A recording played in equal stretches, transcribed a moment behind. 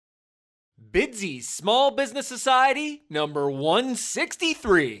Bidsy Small Business Society, number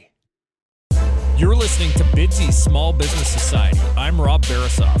 163. You're listening to Bidsy Small Business Society. I'm Rob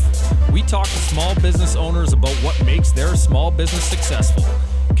Barasoff. We talk to small business owners about what makes their small business successful.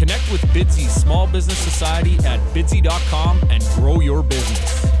 Connect with Bidsy Small Business Society at bidsy.com and grow your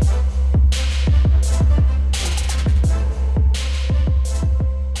business.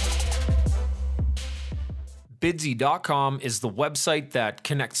 Bidsy.com is the website that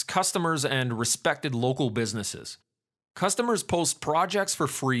connects customers and respected local businesses. Customers post projects for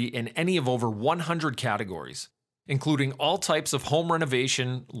free in any of over 100 categories, including all types of home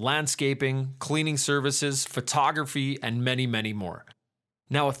renovation, landscaping, cleaning services, photography, and many, many more.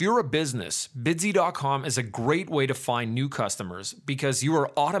 Now, if you're a business, Bidsy.com is a great way to find new customers because you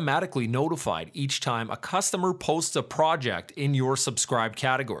are automatically notified each time a customer posts a project in your subscribed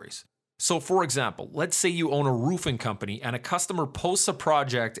categories. So for example, let's say you own a roofing company and a customer posts a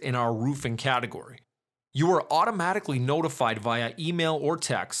project in our roofing category. You are automatically notified via email or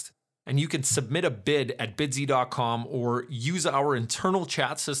text, and you can submit a bid at bidsy.com or use our internal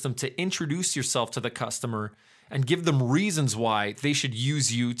chat system to introduce yourself to the customer and give them reasons why they should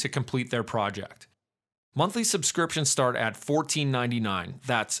use you to complete their project. Monthly subscriptions start at $14.99.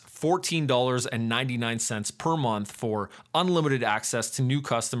 That's $14.99 per month for unlimited access to new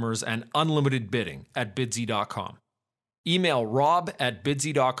customers and unlimited bidding at bidsy.com. Email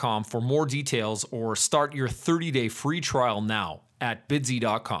rob@bidsy.com for more details or start your 30-day free trial now at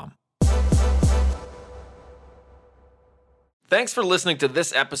bidsy.com. Thanks for listening to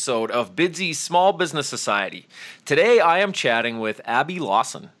this episode of Bidsy Small Business Society. Today I am chatting with Abby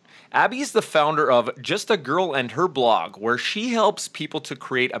Lawson. Abby is the founder of Just a Girl and Her Blog, where she helps people to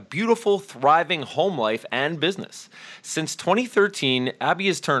create a beautiful, thriving home life and business. Since 2013, Abby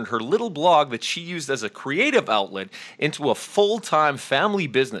has turned her little blog that she used as a creative outlet into a full-time family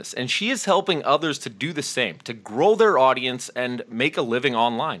business, and she is helping others to do the same, to grow their audience and make a living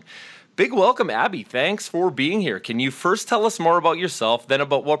online. Big welcome, Abby. Thanks for being here. Can you first tell us more about yourself, then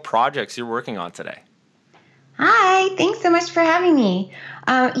about what projects you're working on today? Hi, thanks so much for having me.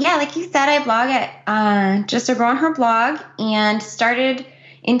 Like you said, I blog at Just a Girl and Her Blog and started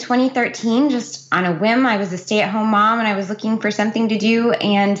in 2013 just on a whim. I was a stay-at-home mom and I was looking for something to do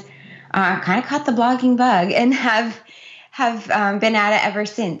and kind of caught the blogging bug and have been at it ever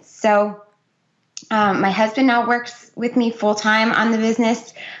since. So my husband now works with me full-time on the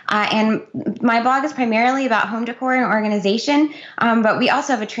business, and my blog is primarily about home decor and organization, but we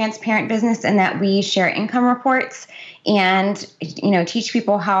also have a transparent business in that we share income reports and, teach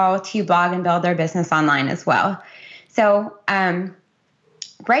people how to blog and build their business online as well. So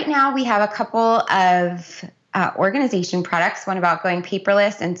right now we have a couple of organization products, one about going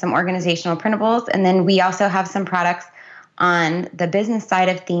paperless and some organizational printables, and then we also have some products on the business side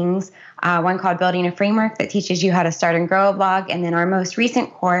of things, one called Building a Framework that teaches you how to start and grow a blog. And then our most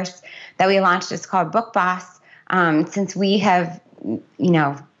recent course that we launched is called Book Boss. Since we have,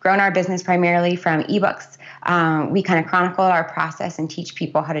 grown our business primarily from ebooks, we kind of chronicle our process and teach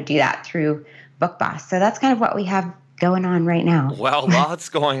people how to do that through Book Boss. So that's kind of what we have going on right now. Well, lots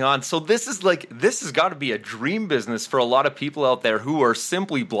going on. So this has got to be a dream business for a lot of people out there who are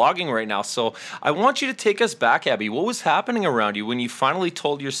simply blogging right now. So I want you to take us back, Abby. What was happening around you when you finally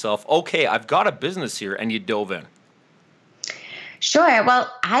told yourself, okay, I've got a business here, and you dove in? Sure. Well,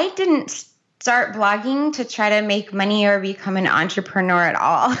 I didn't start blogging to try to make money or become an entrepreneur at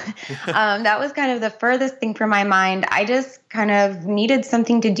all. That was kind of the furthest thing from my mind. I just kind of needed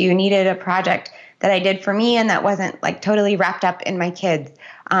something to do, needed a project that I did for me and that wasn't like totally wrapped up in my kids.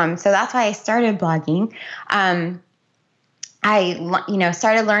 So that's why I started blogging. I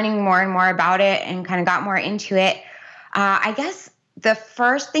started learning more and more about it and kind of got more into it. I guess the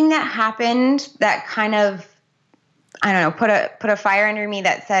first thing that happened that kind of, put a fire under me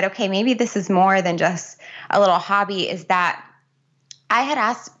that said, okay, maybe this is more than just a little hobby, is that I had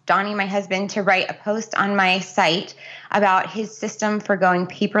asked Donnie, my husband, to write a post on my site about his system for going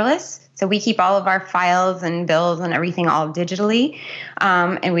paperless. So we keep all of our files and bills and everything all digitally.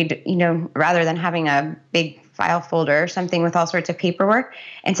 And we, rather than having a big file folder or something with all sorts of paperwork.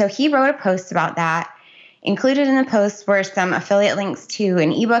 And so he wrote a post about that. Included in the post were some affiliate links to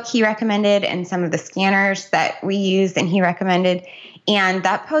an ebook he recommended and some of the scanners that we used and he recommended. And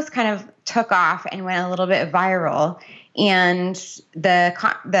that post kind of took off and went a little bit viral. And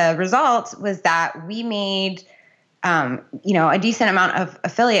the result was that we made a decent amount of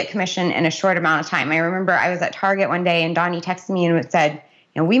affiliate commission in a short amount of time. I remember I was at Target one day and Donnie texted me and said,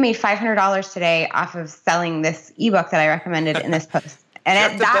 we made $500 today off of selling this ebook that I recommended in this post. And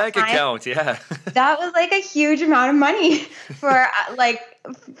Check at the that bank time, account, yeah. that was like a huge amount of money for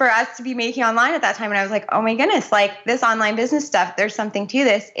us to be making online at that time. And I was like, oh my goodness, like this online business stuff, there's something to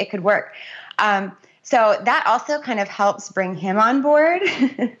this. It could work. So that also kind of helps bring him on board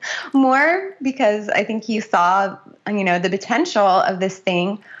more, because I think he saw, the potential of this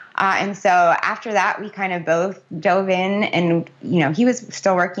thing. And so after that, we kind of both dove in, and, he was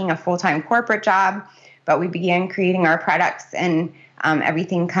still working a full-time corporate job, but we began creating our products, and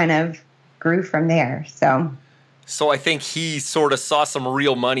everything kind of grew from there. So I think he sort of saw some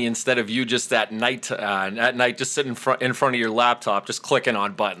real money instead of you just at night just sitting in front of your laptop, just clicking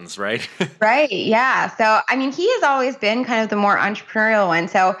on buttons, right? Right. Yeah. So, he has always been kind of the more entrepreneurial one.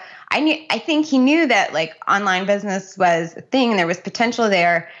 So I think he knew that like online business was a thing and there was potential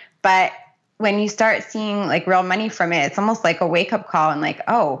there. But when you start seeing like real money from it, it's almost like a wake up call, and like,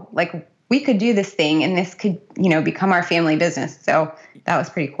 oh, like we could do this thing and this could, become our family business. So that was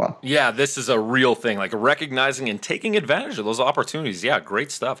pretty cool. Yeah, this is a real thing, like recognizing and taking advantage of those opportunities. Yeah,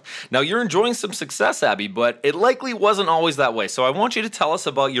 great stuff. Now, you're enjoying some success, Abby, but it likely wasn't always that way. So I want you to tell us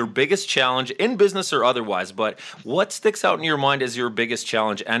about your biggest challenge in business or otherwise, but what sticks out in your mind as your biggest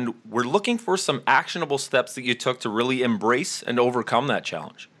challenge? And we're looking for some actionable steps that you took to really embrace and overcome that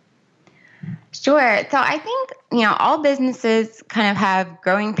challenge. Sure. So I think, all businesses kind of have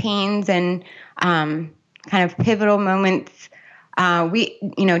growing pains and kind of pivotal moments.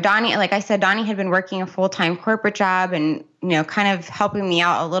 Donnie, like I said, Donnie had been working a full-time corporate job and, kind of helping me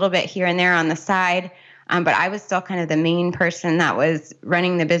out a little bit here and there on the side. But I was still kind of the main person that was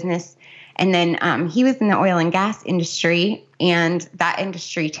running the business. And then he was in the oil and gas industry, and that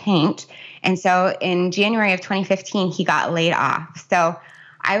industry tanked. And so in January of 2015, he got laid off. So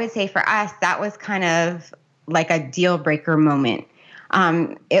I would say for us, that was kind of like a deal breaker moment.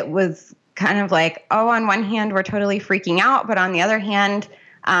 It was kind of like, oh, on one hand, we're totally freaking out, but on the other hand,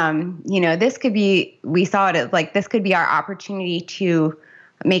 we saw it as like, this could be our opportunity to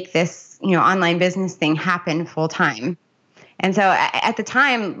make this, online business thing happen full time. And so at the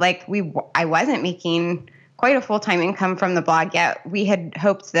time, like I wasn't making quite a full-time income from the blog yet. We had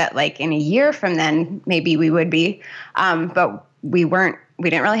hoped that like in a year from then, maybe we would be, but we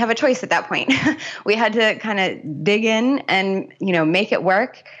didn't really have a choice at that point. We had to kind of dig in and, make it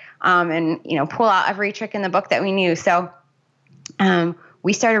work, and, pull out every trick in the book that we knew. So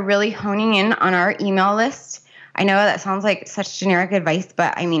we started really honing in on our email list. I know that sounds like such generic advice,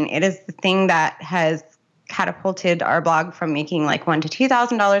 but it is the thing that has catapulted our blog from making like $1,000 to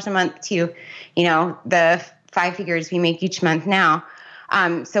 $2,000 a month to, the 5 figures we make each month now.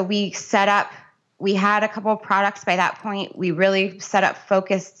 So we had a couple of products by that point. We really set up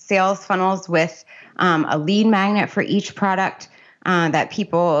focused sales funnels with a lead magnet for each product that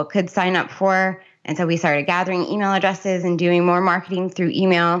people could sign up for. And so we started gathering email addresses and doing more marketing through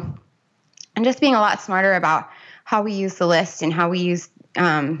email, and just being a lot smarter about how we use the list and how we use,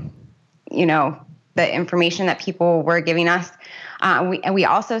 the information that people were giving us. We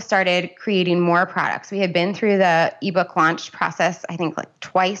also started creating more products. We had been through the ebook launch process, I think like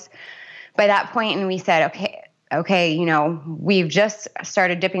twice by that point, and we said, okay, we've just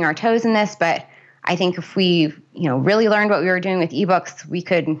started dipping our toes in this, but I think if we, really learned what we were doing with ebooks, we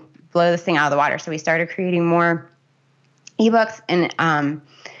could blow this thing out of the water. So we started creating more ebooks and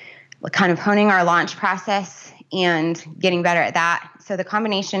kind of honing our launch process and getting better at that. So the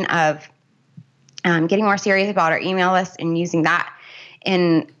combination of getting more serious about our email list and using that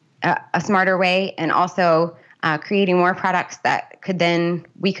in a smarter way, and also creating more products that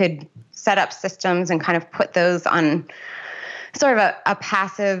we could set up systems and kind of put those on sort of a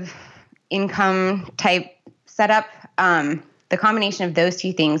passive income type setup. The combination of those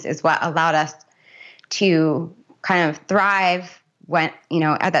two things is what allowed us to kind of thrive when,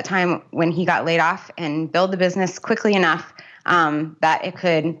 at that time when he got laid off, and build the business quickly enough that it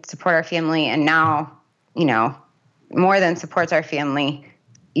could support our family, and now, more than supports our family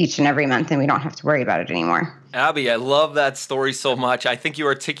each and every month, and we don't have to worry about it anymore. Abby, I love that story so much. I think you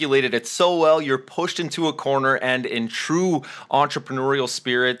articulated it so well. You're pushed into a corner, and in true entrepreneurial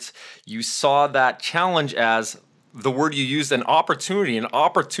spirit, you saw that challenge as the word you used, an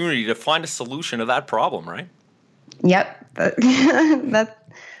opportunity to find a solution to that problem, right? Yep. That's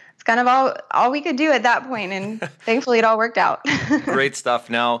kind of all we could do at that point, and thankfully it all worked out. Great stuff.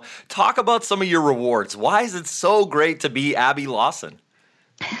 Now, talk about some of your rewards. Why is it so great to be Abby Lawson?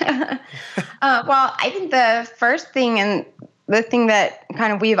 Well, I think the first thing, and the thing that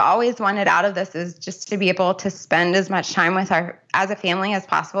kind of we've always wanted out of this, is just to be able to spend as much time with as a family as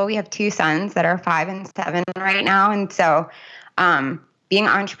possible. We have 2 sons that are 5 and 7 right now. And so being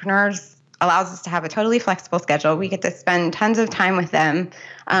entrepreneurs allows us to have a totally flexible schedule. We get to spend tons of time with them.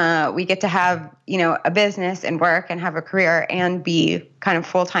 We get to have, a business and work and have a career and be kind of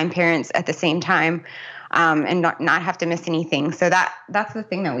full-time parents at the same time, and not have to miss anything. So that's the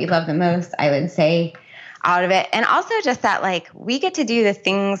thing that we love the most, I would say, out of it. And also just that, like, we get to do the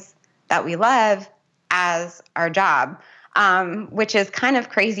things that we love as our job, which is kind of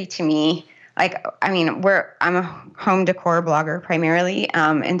crazy to me. Like, I mean, I'm a home decor blogger primarily.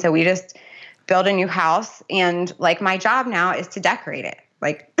 And so we just build a new house, and like my job now is to decorate it.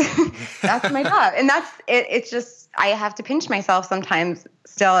 Like that's my job. And that's it. It's just, I have to pinch myself sometimes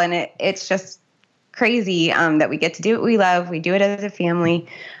still. And it's just crazy, that we get to do what we love. We do it as a family.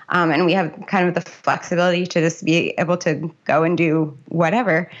 And we have kind of the flexibility to just be able to go and do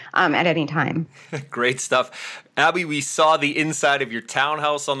whatever, at any time. Great stuff. Abby, we saw the inside of your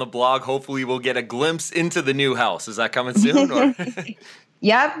townhouse on the blog. Hopefully we'll get a glimpse into the new house. Is that coming soon? Or?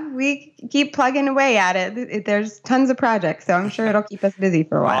 Yep, we keep plugging away at it. There's tons of projects, so I'm sure it'll keep us busy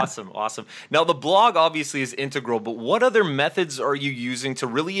for a while. Awesome. Now, the blog obviously is integral, but what other methods are you using to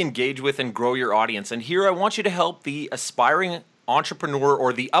really engage with and grow your audience? And here I want you to help the aspiring entrepreneur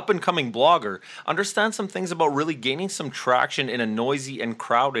or the up-and-coming blogger understand some things about really gaining some traction in a noisy and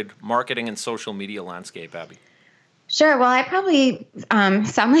crowded marketing and social media landscape, Abby. Sure. Well, I probably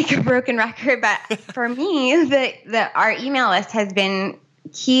sound like a broken record, but for me, our email list has been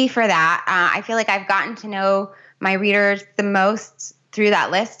key for that. I feel like I've gotten to know my readers the most through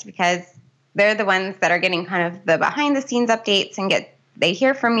that list because they're the ones that are getting kind of the behind the scenes updates and they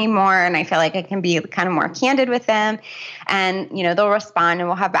hear from me more, and I feel like I can be kind of more candid with them, and they'll respond, and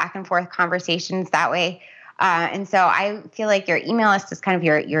we'll have back and forth conversations that way. And so I feel like your email list is kind of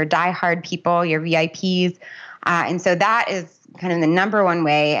your diehard people, your VIPs, and so that is kind of the number one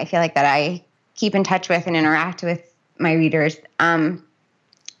way I feel like that I keep in touch with and interact with my readers.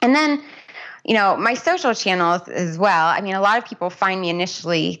 And then, my social channels as well. I mean, a lot of people find me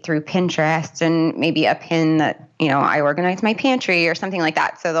initially through Pinterest and maybe a pin that, I organize my pantry or something like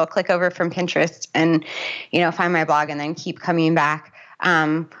that. So they'll click over from Pinterest and, find my blog and then keep coming back.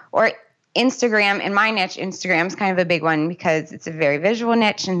 Or Instagram, in my niche, Instagram's kind of a big one because it's a very visual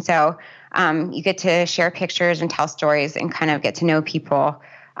niche. And so you get to share pictures and tell stories and kind of get to know people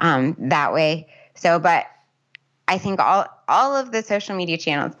that way. So, but I think all of the social media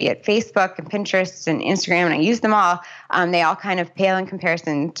channels, be it Facebook and Pinterest and Instagram, and I use them all, they all kind of pale in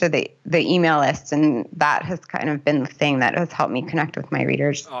comparison to the email list. And that has kind of been the thing that has helped me connect with my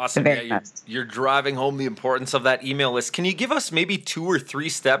readers. Awesome. You're driving home the importance of that email list. Can you give us maybe 2 or 3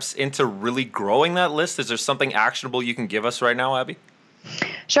 steps into really growing that list? Is there something actionable you can give us right now, Abby?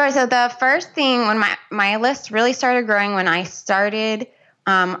 Sure. So the first thing, when my list really started growing, when I started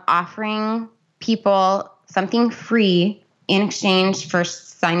offering people something free in exchange for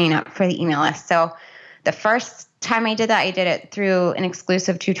signing up for the email list. So the first time I did that, I did it through an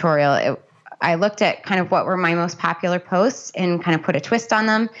exclusive tutorial. I looked at kind of what were my most popular posts and kind of put a twist on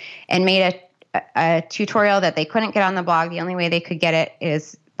them and made a tutorial that they couldn't get on the blog. The only way they could get it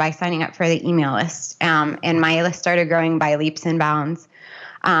is by signing up for the email list. And my list started growing by leaps and bounds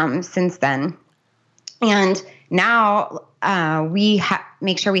since then. And now we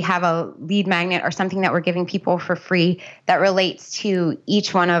make sure we have a lead magnet or something that we're giving people for free that relates to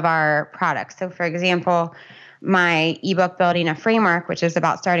each one of our products. So, for example, my ebook, Building a Framework, which is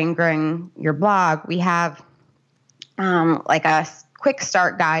about starting and growing your blog, we have like a quick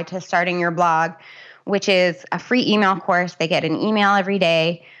start guide to starting your blog, which is a free email course. They get an email every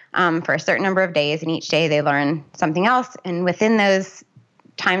day for a certain number of days, and each day they learn something else. And within those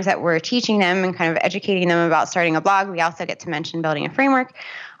times that we're teaching them and kind of educating them about starting a blog, we also get to mention building a framework,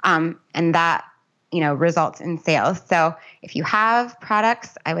 and that results in sales. So if you have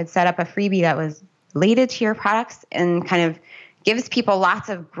products, I would set up a freebie that was related to your products and kind of gives people lots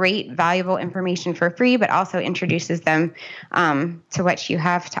of great, valuable information for free, but also introduces them to what you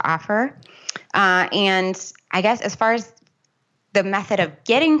have to offer. And I guess as far as the method of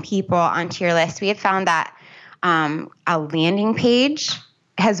getting people onto your list, we have found that a landing page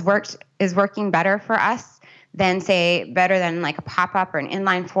is working better for us than like a pop-up or an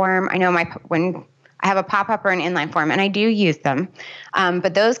inline form. I know when I have a pop-up or an inline form, and I do use them,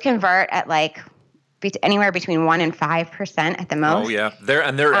 but those convert at like anywhere between 1% and 5% at the most. Oh yeah, they're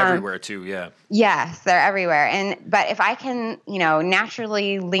everywhere too. Yeah. Yes, they're everywhere. But if I can,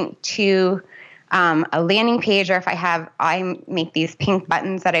 naturally link to a landing page, or if I make these pink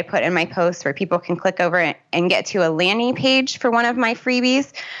buttons that I put in my posts where people can click over and get to a landing page for one of my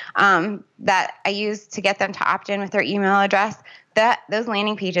freebies that I use to get them to opt in with their email address, those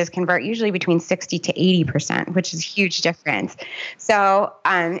landing pages convert usually between 60 to 80%, which is a huge difference. So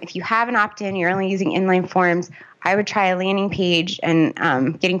if you have an opt-in, you're only using inline forms, I would try a landing page and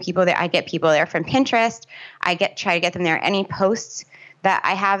getting people there. I get people there from Pinterest. Try to get them there. Any posts that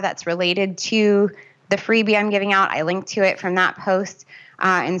I have that's related to the freebie I'm giving out, I link to it from that post.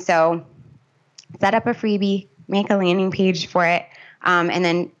 And so set up a freebie, make a landing page for it, and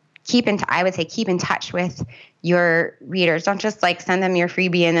then I would say keep in touch with your readers. Don't just like send them your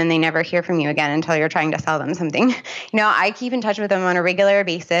freebie and then they never hear from you again until you're trying to sell them something. I keep in touch with them on a regular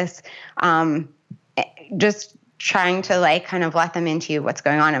basis, just trying to like kind of let them into what's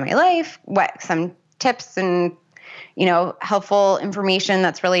going on in my life, what some tips and, helpful information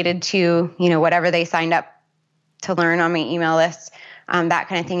that's related to, whatever they signed up to learn on my email list. That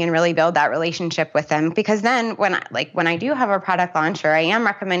kind of thing, and really build that relationship with them. Because then when I do have a product launch or I am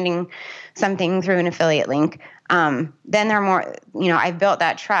recommending something through an affiliate link, then they're more, I've built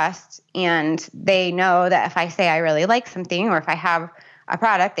that trust, and they know that if I say I really like something, or if I have a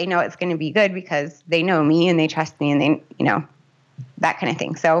product, they know it's going to be good because they know me and they trust me, and they, that kind of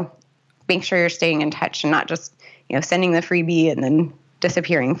thing. So make sure you're staying in touch and not just, sending the freebie and then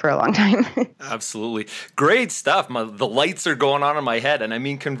disappearing for a long time. Absolutely. Great stuff. The lights are going on in my head. And I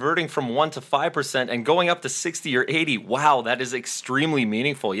mean, converting from 1 to 5% and going up to 60 or 80. Wow, that is extremely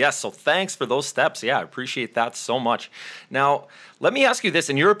meaningful. Yes. So thanks for those steps. Yeah, I appreciate that so much. Now, let me ask you this.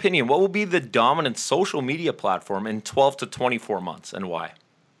 In your opinion, what will be the dominant social media platform in 12 to 24 months, and why?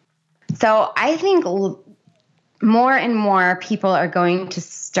 So I think more and more people are going to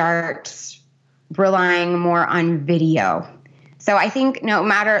start relying more on video. So I think no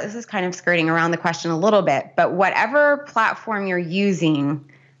matter, this is kind of skirting around the question a little bit, but whatever platform you're using,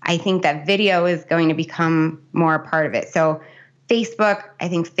 I think that video is going to become more a part of it. So Facebook, I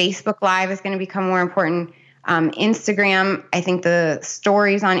think Facebook Live is going to become more important. Instagram, I think the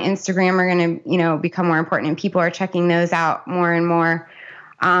stories on Instagram are going to, become more important, and people are checking those out more and more.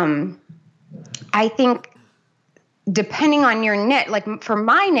 I think depending on your niche, like for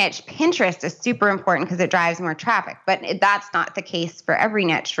my niche, Pinterest is super important because it drives more traffic, but that's not the case for every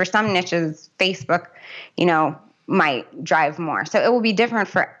niche. For some niches, Facebook, might drive more. So it will be different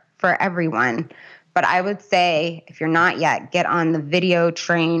for everyone. But I would say if you're not yet, get on the video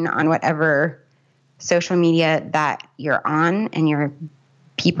train on whatever social media that you're on and your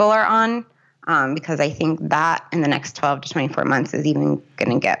people are on, because I think that in the next 12 to 24 months is even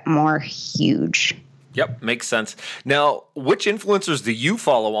going to get more huge. Yep, makes sense. Now, which influencers do you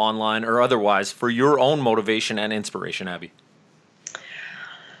follow online or otherwise for your own motivation and inspiration, Abby?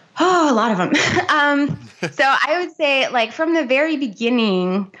 Oh, a lot of them. So I would say, like, from the very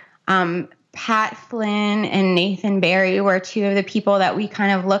beginning, Pat Flynn and Nathan Barry were two of the people that we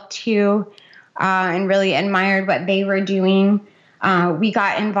kind of looked to and really admired what they were doing. We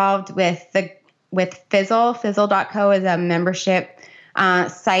got involved with Fizzle. Fizzle.co is a membership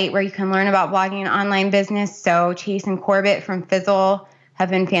site where you can learn about blogging and online business. So Chase and Corbett from Fizzle have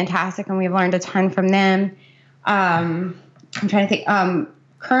been fantastic, and we've learned a ton from them. I'm trying to think.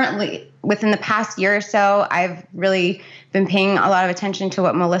 Currently, within the past year or so, I've really been paying a lot of attention to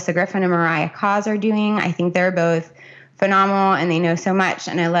what Melissa Griffin and Mariah Cause are doing. I think they're both phenomenal, and they know so much,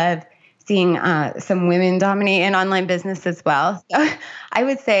 and I love seeing some women dominate in online business as well. So I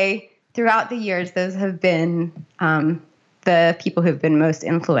would say throughout the years, those have been the people who've been most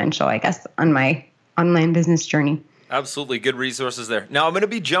influential, I guess, on my online business journey. Absolutely. Good resources there. Now, I'm going to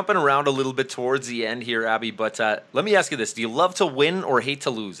be jumping around a little bit towards the end here, Abby, but let me ask you this. Do you love to win or hate to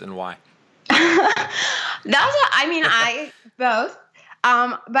lose, and why? I both.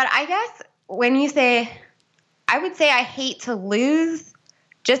 But I guess when you say, I would say I hate to lose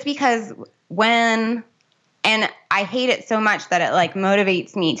just because and I hate it so much that it like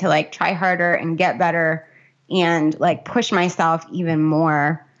motivates me to like try harder and get better and like push myself even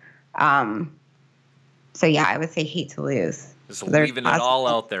more. So yeah, I would say hate to lose. Just leaving it all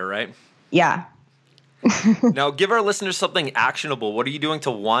out there, right? Yeah. Now, give our listeners something actionable. What are you doing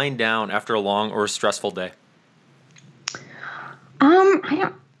to wind down after a long or stressful day?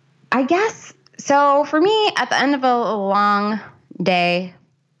 I guess, so for me, at the end of a long day,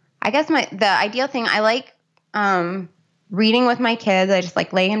 I guess the ideal thing, I like reading with my kids. I just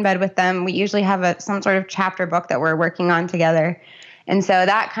like lay in bed with them. We usually have some sort of chapter book that we're working on together. And so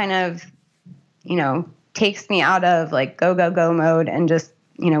that kind of, takes me out of like go mode and just,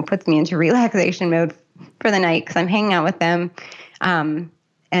 puts me into relaxation mode for the night because I'm hanging out with them.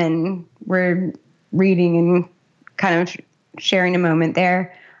 And we're reading and kind of sharing a moment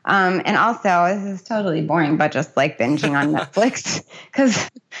there. And also, this is totally boring, but just like binging on Netflix because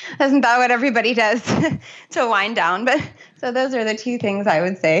isn't that what everybody does to wind down? But So those are the two things I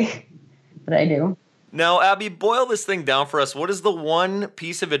would say that I do. Now, Abby, boil this thing down for us. What is the one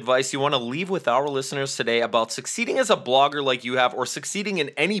piece of advice you want to leave with our listeners today about succeeding as a blogger like you have, or succeeding in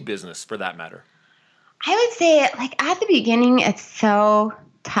any business for that matter? I would say, like, at the beginning, it's so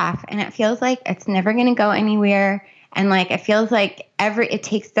tough and it feels like it's never going to go anywhere. And like, it feels like it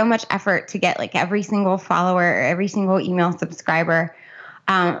takes so much effort to get like every single follower or every single email subscriber.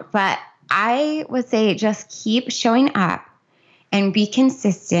 But I would say just keep showing up and be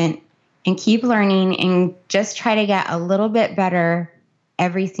consistent and keep learning and just try to get a little bit better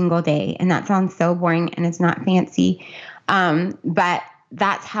every single day. And that sounds so boring and it's not fancy. But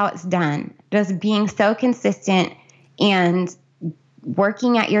that's how it's done. Just being so consistent and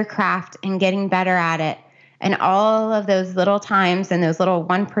working at your craft and getting better at it. And all of those little times and those little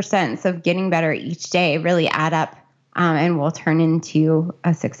 1% of getting better each day really add up and will turn into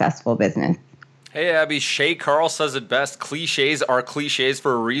a successful business. Hey, Abby, Shay Carl says it best. Cliches are cliches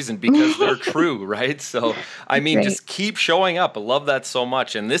for a reason because they're true, right? So, I mean, Right. Just keep showing up. I love that so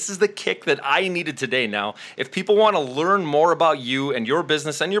much. And this is the kick that I needed today. Now, if people want to learn more about you and your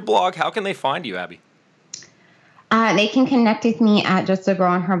business and your blog, how can they find you, Abby? They can connect with me at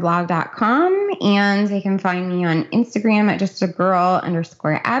justagirlonherblog.com, and they can find me on Instagram at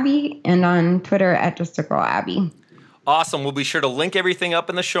justagirl_Abby and on Twitter at justagirlabby. Awesome. We'll be sure to link everything up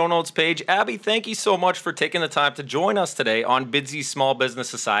in the show notes page. Abby, thank you so much for taking the time to join us today on Bidsy Small Business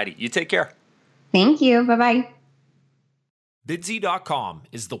Society. You take care. Thank you. Bye-bye. Bidsy.com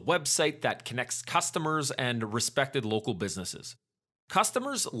is the website that connects customers and respected local businesses.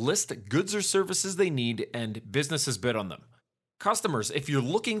 Customers list goods or services they need, and businesses bid on them. Customers, if you're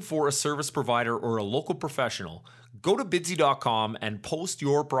looking for a service provider or a local professional, go to Bidsy.com and post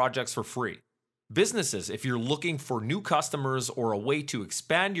your projects for free. Businesses, if you're looking for new customers or a way to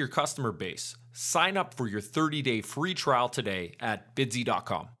expand your customer base, sign up for your 30-day free trial today at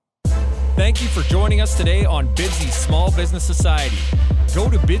Bidsy.com. Thank you for joining us today on Bidsy Small Business Society. Go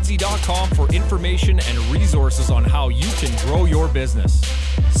to Bidsy.com for information and resources on how you can grow your business.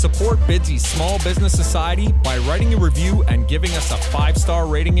 Support Bidsy Small Business Society by writing a review and giving us a 5-star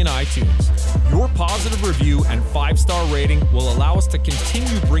rating in iTunes. Your positive review and 5-star rating will allow us to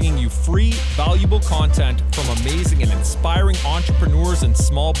continue bringing you free, valuable content from amazing and inspiring entrepreneurs and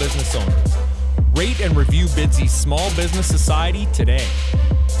small business owners. Rate and review Bidsy Small Business Society today.